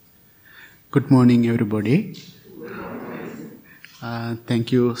Good morning, everybody.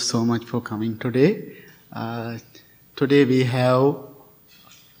 Thank you so much for coming today. Today we have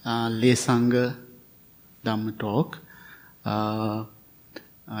Lay Sangha Dhamma talk.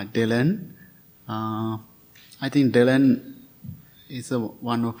 Dylan. I think Dylan is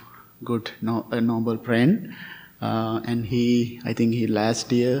one of a noble friend, and I think he last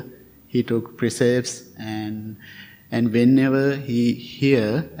year he took precepts and whenever he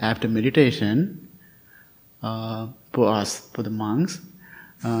here after meditation for us, for the monks,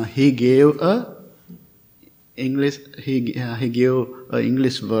 he gave a English. He gave a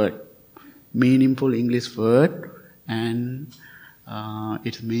English word, meaningful English word, and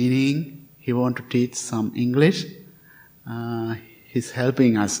its meaning. He want to teach some English. He's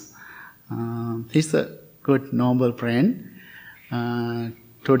helping us. He's a good, noble friend.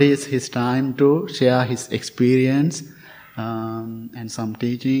 Today is his time to share his experience and some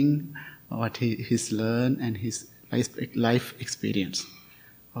teaching, what he's learned and his life experience.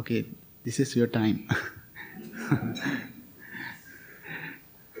 Okay, this is your time.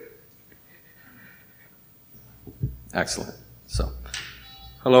 Excellent. So,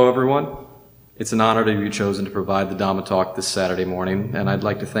 hello everyone. It's an honor to be chosen to provide the Dhamma talk this Saturday morning, and I'd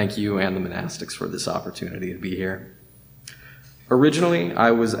like to thank you and the monastics for this opportunity to be here. Originally,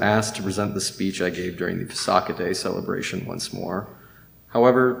 I was asked to present the speech I gave during the Visakha Day celebration once more.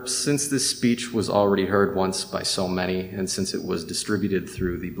 However, since this speech was already heard once by so many, and since it was distributed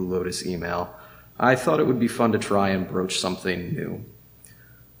through the Blue Lotus email, I thought it would be fun to try and broach something new.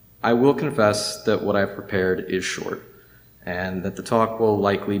 I will confess that what I've prepared is short, and that the talk will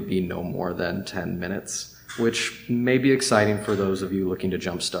likely be no more than 10 minutes, which may be exciting for those of you looking to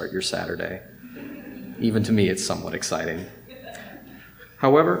jumpstart your Saturday. Even to me, it's somewhat exciting.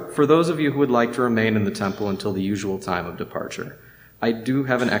 However, for those of you who would like to remain in the temple until the usual time of departure, I do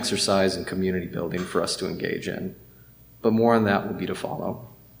have an exercise in community building for us to engage in, but more on that will be to follow.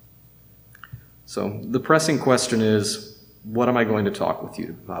 So the pressing question is, what am I going to talk with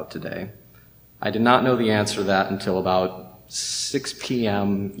you about today? I did not know the answer to that until about 6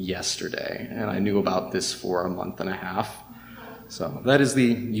 p.m. yesterday, and I knew about this for a month and a half. So that is the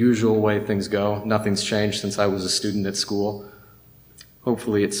usual way things go. Nothing's changed since I was a student at school.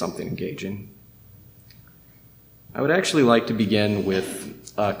 Hopefully it's something engaging. I would actually like to begin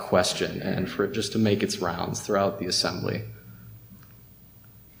with a question, and for it just to make its rounds throughout the assembly.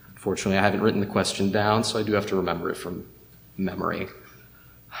 Unfortunately, I haven't written the question down, so I do have to remember it from memory.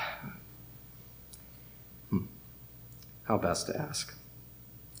 How best to ask?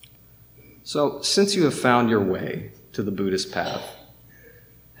 So, since you have found your way to the Buddhist path,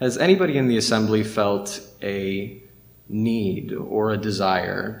 has anybody in the assembly felt a need or a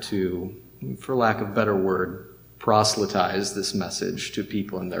desire to, for lack of a better word, proselytize this message to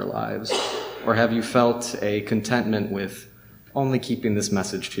people in their lives? Or have you felt a contentment with only keeping this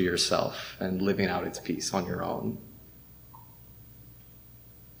message to yourself and living out its piece on your own?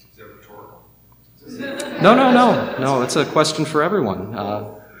 Is that rhetorical? No, it's a question for everyone.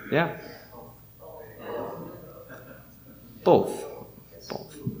 Yeah. Both.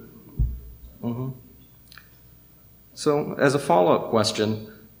 Mm-hmm. So, as a follow-up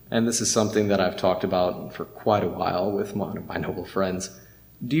question, and this is something that I've talked about for quite a while with one of my noble friends,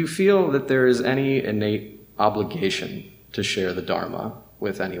 do you feel that there is any innate obligation to share the Dharma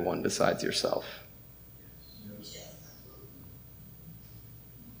with anyone besides yourself?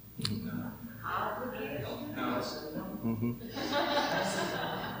 Mm-hmm.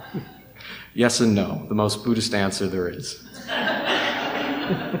 Yes and no, the most Buddhist answer there is.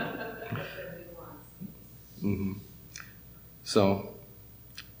 Mm-hmm. So,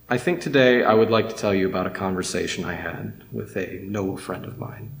 I think today I would like to tell you about a conversation I had with a noble friend of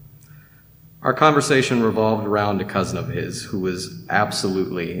mine. Our conversation revolved around a cousin of his who was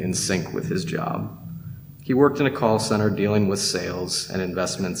absolutely in sync with his job. He worked in a call center dealing with sales and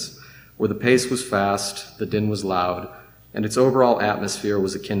investments where the pace was fast, the din was loud, and its overall atmosphere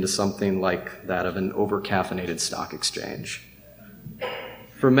was akin to something like that of an over-caffeinated stock exchange.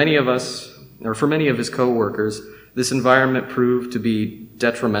 For many of his co-workers, this environment proved to be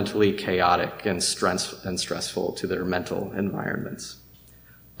detrimentally chaotic and stressful to their mental environments.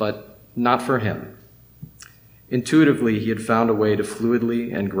 But not for him. Intuitively, he had found a way to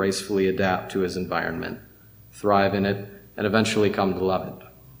fluidly and gracefully adapt to his environment, thrive in it, and eventually come to love it.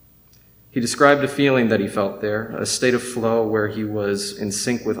 He described a feeling that he felt there, a state of flow where he was in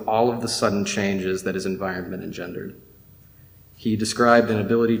sync with all of the sudden changes that his environment engendered. He described an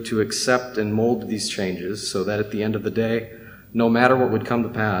ability to accept and mold these changes so that at the end of the day, no matter what would come to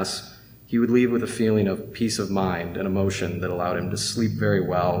pass, He would leave with a feeling of peace of mind and emotion that allowed him to sleep very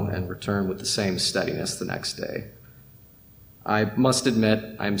well and return with the same steadiness the next day. I must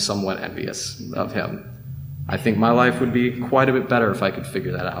admit I'm somewhat envious of him. I think my life would be quite a bit better if I could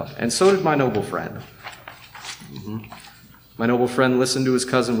figure that out. And so did my noble friend. My noble friend listened to his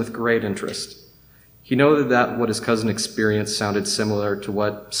cousin with great interest. He noted that what his cousin experienced sounded similar to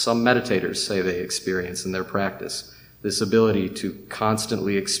what some meditators say they experience in their practice, this ability to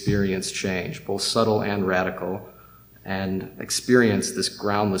constantly experience change, both subtle and radical, and experience this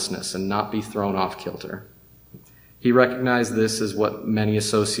groundlessness and not be thrown off kilter. He recognized this as what many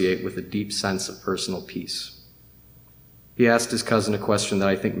associate with a deep sense of personal peace. He asked his cousin a question that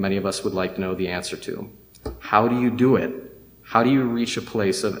I think many of us would like to know the answer to. How do you do it? How do you reach a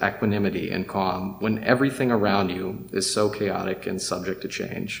place of equanimity and calm when everything around you is so chaotic and subject to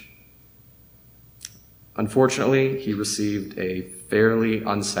change? Unfortunately, he received a fairly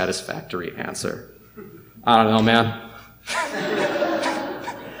unsatisfactory answer. I don't know, man.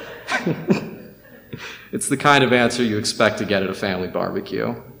 It's the kind of answer you expect to get at a family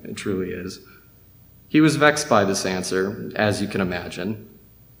barbecue. It truly is. He was vexed by this answer, as you can imagine.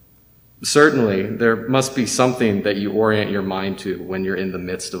 Certainly, there must be something that you orient your mind to when you're in the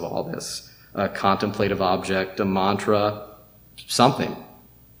midst of all this. A contemplative object, a mantra, something.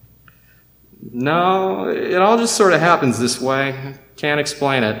 No, it all just sort of happens this way. Can't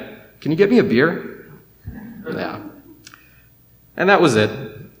explain it. Can you get me a beer? Yeah. And that was it.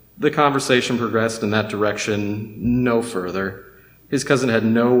 The conversation progressed in that direction no further. His cousin had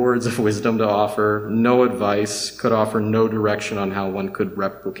no words of wisdom to offer, no advice, could offer no direction on how one could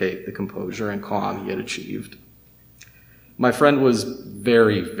replicate the composure and calm he had achieved. My friend was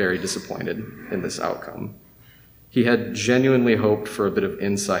very, very disappointed in this outcome. He had genuinely hoped for a bit of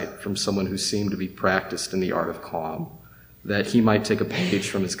insight from someone who seemed to be practiced in the art of calm, that he might take a page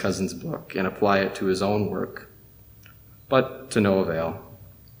from his cousin's book and apply it to his own work. But to no avail.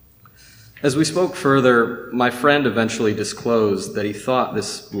 As we spoke further, my friend eventually disclosed that he thought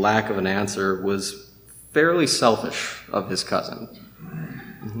this lack of an answer was fairly selfish of his cousin.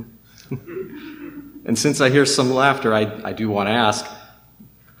 And since I hear some laughter, I do want to ask,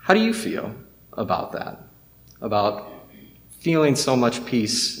 how do you feel about that? About feeling so much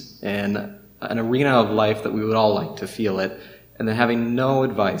peace in an arena of life that we would all like to feel it, and then having no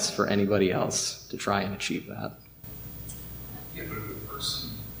advice for anybody else to try and achieve that? Yeah, but if a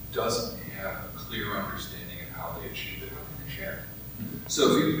person doesn't have a clear understanding of how they achieve it, how can they share?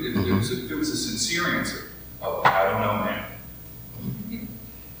 So if it was a sincere answer, oh, I don't know, man.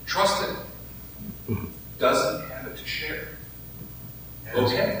 Trust it. Doesn't have it to share.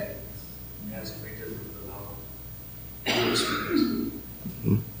 Okay. That's a great difference with I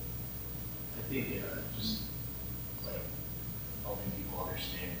think just like helping people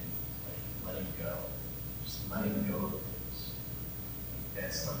understand, like letting go, just letting go of things.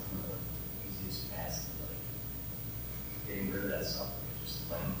 That's like one of the easiest paths to like getting rid of that suffering, just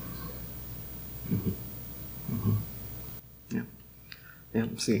letting things go. Yeah,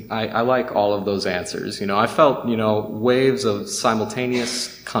 see, I like all of those answers. I felt, waves of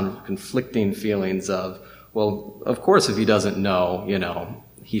simultaneous conflicting feelings of, well, of course, if he doesn't know,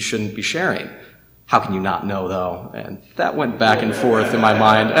 he shouldn't be sharing. How can you not know, though? And that went back and forth in my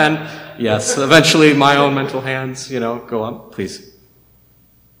mind. And yes, eventually my own mental hands, go on, please.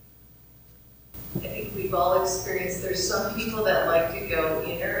 I think we've all experienced, there's some people that like to go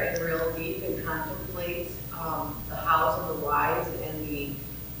inner and real deep and contemplate the hows and the whys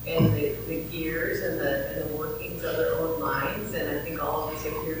and the gears and the workings of their own minds, and I think all of us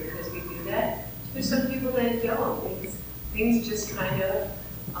are here because we do that. There's some people that don't. Things just kind of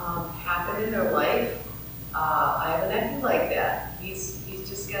happen in their life. I have a nephew like that. He's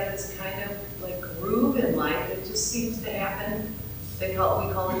just got this kind of like groove in life that just seems to happen. We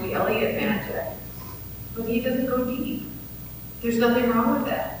call it the Elliott magic. But he doesn't go deep. There's nothing wrong with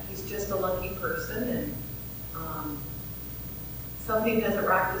that. He's just a lucky person, and something hasn't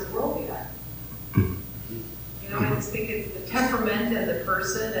rocked his world yet. I just think it's the temperament and the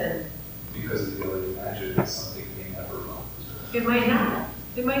person, and because of the Elliott magic, it's something may never rock. It might not.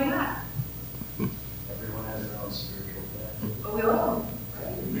 It might not. Everyone has their own spiritual path. But we love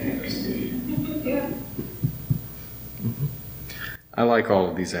them. Yeah. I like all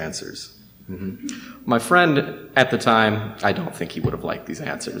of these answers. My friend at the time, I don't think he would have liked these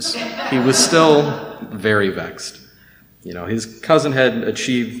answers. He was still very vexed. His cousin had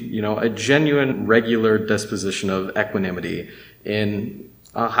achieved, a genuine, regular disposition of equanimity in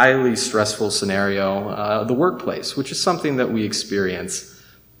a highly stressful scenario, the workplace, which is something that we experience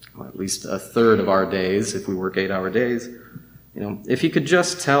at least a third of our days if we work 8-hour days. If he could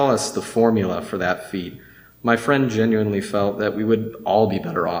just tell us the formula for that feat, my friend genuinely felt that we would all be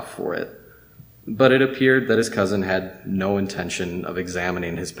better off for it. But it appeared that his cousin had no intention of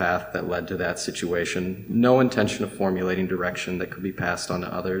examining his path that led to that situation, no intention of formulating direction that could be passed on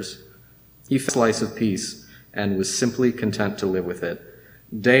to others. He found a slice of peace and was simply content to live with it,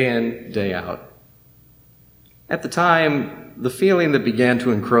 day in, day out. At the time, the feeling that began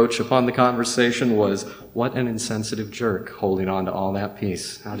to encroach upon the conversation was, what an insensitive jerk holding on to all that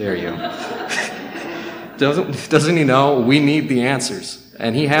peace. How dare you? Doesn't he know we need the answers?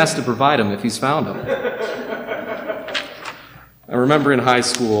 And he has to provide them if he's found them. I remember in high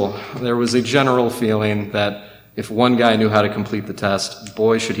school, there was a general feeling that if one guy knew how to complete the test,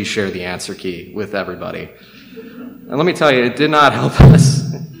 boy, should he share the answer key with everybody. And let me tell you, it did not help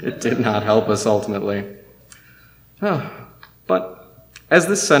us. It did not help us ultimately. But as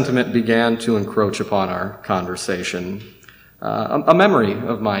this sentiment began to encroach upon our conversation, a memory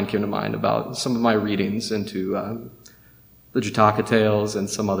of mine came to mind about some of my readings into the Jataka tales and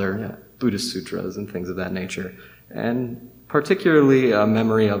some other Buddhist sutras and things of that nature, and particularly a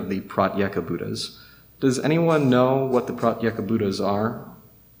memory of the Pratyeka Buddhas. Does anyone know what the Pratyeka Buddhas are?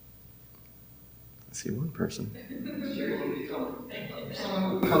 I see one person.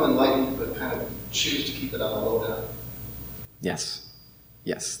 Someone who become enlightened but kind of choose to keep it on a low down.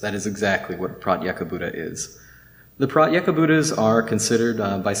 Yes, that is exactly what Pratyeka Buddha is. The Pratyeka Buddhas are considered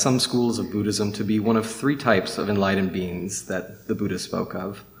by some schools of Buddhism to be one of three types of enlightened beings that the Buddha spoke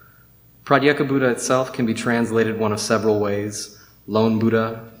of. Pratyeka Buddha itself can be translated one of several ways: lone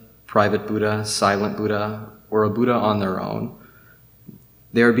Buddha, private Buddha, silent Buddha, or a Buddha on their own.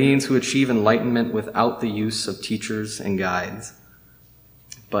 They are beings who achieve enlightenment without the use of teachers and guides,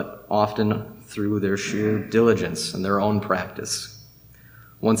 but often through their sheer diligence and their own practice.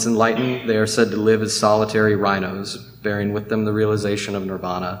 Once enlightened, they are said to live as solitary rhinos, bearing with them the realization of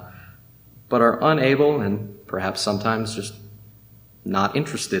nirvana, but are unable and perhaps sometimes just not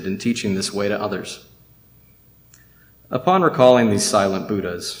interested in teaching this way to others. Upon recalling these silent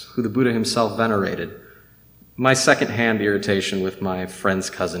Buddhas, who the Buddha himself venerated, my second-hand irritation with my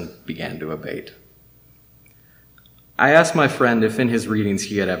friend's cousin began to abate. I asked my friend if in his readings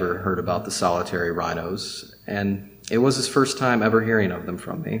he had ever heard about the solitary rhinos, and it was his first time ever hearing of them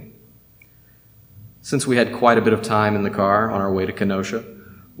from me. Since we had quite a bit of time in the car on our way to Kenosha,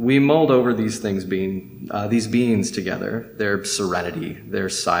 we mulled over these beings together, their serenity, their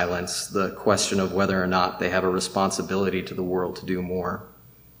silence, the question of whether or not they have a responsibility to the world to do more.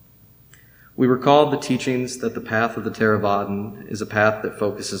 We recalled the teachings that the path of the Theravadan is a path that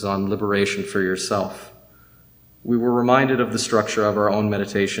focuses on liberation for yourself. We were reminded of the structure of our own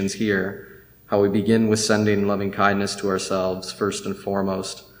meditations here, how we begin with sending loving kindness to ourselves first and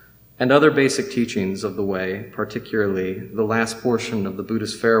foremost, and other basic teachings of the way, particularly the last portion of the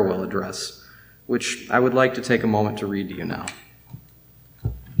Buddha's farewell address, which I would like to take a moment to read to you now.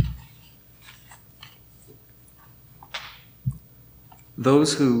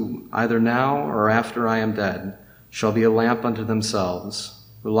 Those who, either now or after I am dead, shall be a lamp unto themselves,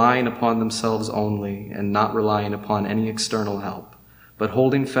 relying upon themselves only, and not relying upon any external help, but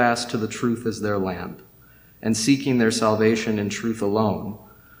holding fast to the truth as their lamp, and seeking their salvation in truth alone,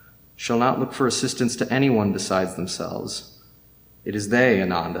 shall not look for assistance to anyone besides themselves. It is they,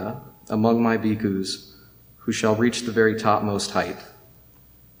 Ananda, among my bhikkhus, who shall reach the very topmost height.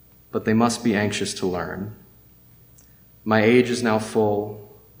 But they must be anxious to learn. My age is now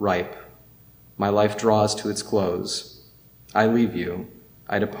full, ripe. My life draws to its close. I leave you.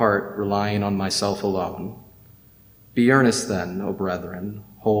 I depart, relying on myself alone. Be earnest then, O brethren,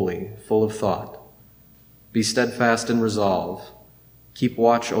 holy, full of thought. Be steadfast in resolve. Keep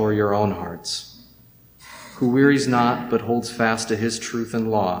watch o'er your own hearts. Who wearies not, but holds fast to his truth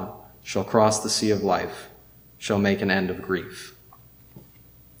and law, shall cross the sea of life, shall make an end of grief.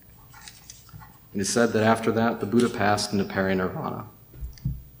 It is said that after that, the Buddha passed into parinirvana.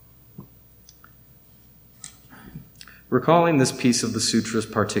 Recalling this piece of the sutras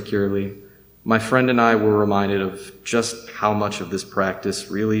particularly, my friend and I were reminded of just how much of this practice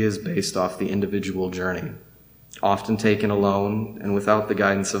really is based off the individual journey, often taken alone and without the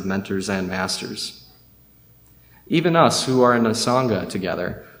guidance of mentors and masters. Even us who are in a sangha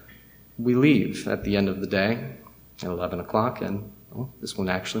together, we leave at the end of the day at 11 o'clock, and this one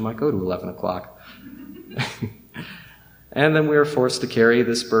actually might go to 11 o'clock. And then we are forced to carry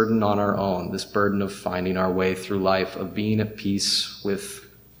this burden on our own, this burden of finding our way through life, of being at peace with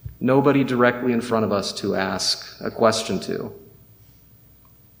nobody directly in front of us to ask a question to.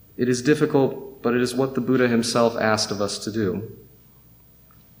 It is difficult, but it is what the Buddha himself asked of us to do.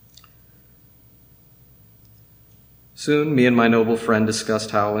 Soon, me and my noble friend discussed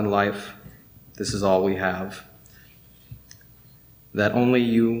how in life this is all we have, that only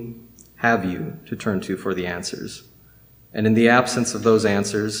you have you to turn to for the answers. And in the absence of those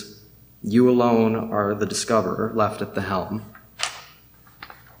answers, you alone are the discoverer left at the helm.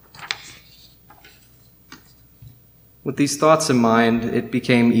 With these thoughts in mind, it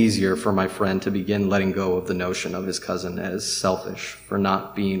became easier for my friend to begin letting go of the notion of his cousin as selfish for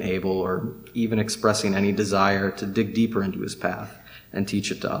not being able or even expressing any desire to dig deeper into his path and teach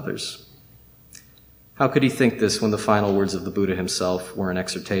it to others. How could he think this when the final words of the Buddha himself were an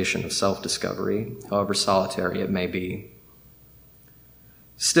exhortation of self-discovery, however solitary it may be?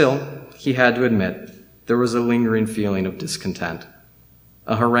 Still, he had to admit there was a lingering feeling of discontent,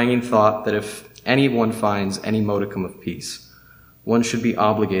 a haranguing thought that if anyone finds any modicum of peace, one should be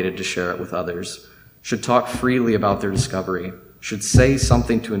obligated to share it with others, should talk freely about their discovery, should say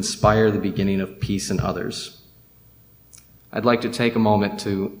something to inspire the beginning of peace in others. I'd like to take a moment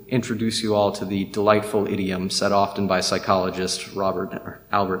to introduce you all to the delightful idiom said often by psychologist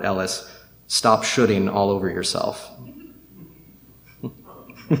Albert Ellis, "Stop shooting all over yourself."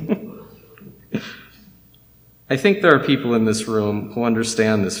 I think there are people in this room who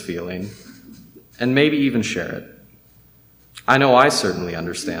understand this feeling and maybe even share it. I know I certainly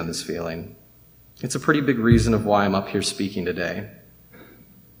understand this feeling. It's a pretty big reason of why I'm up here speaking today.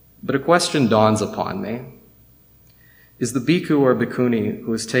 But a question dawns upon me. Is the bhikkhu or bhikkhuni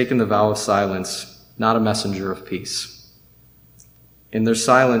who has taken the vow of silence not a messenger of peace? In their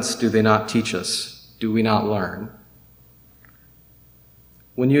silence, do they not teach us? Do we not learn?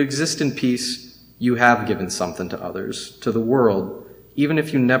 When you exist in peace, you have given something to others, to the world, even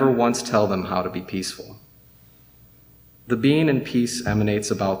if you never once tell them how to be peaceful. The being in peace emanates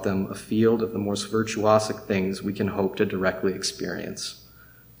about them a field of the most virtuosic things we can hope to directly experience: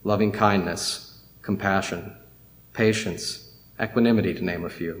 loving kindness, compassion, patience, equanimity, to name a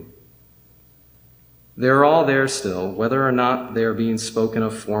few. They are all there still, whether or not they are being spoken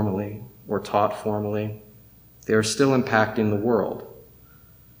of formally or taught formally. They are still impacting the world.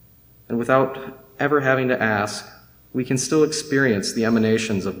 And without ever having to ask, we can still experience the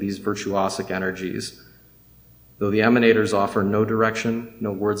emanations of these virtuosic energies, though the emanators offer no direction,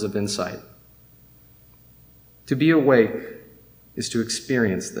 no words of insight. To be awake is to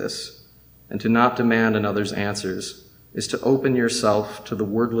experience this, and to not demand another's answers is to open yourself to the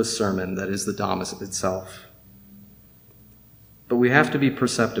wordless sermon that is the Dhamma itself. But we have to be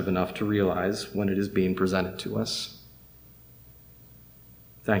perceptive enough to realize when it is being presented to us.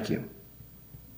 Thank you.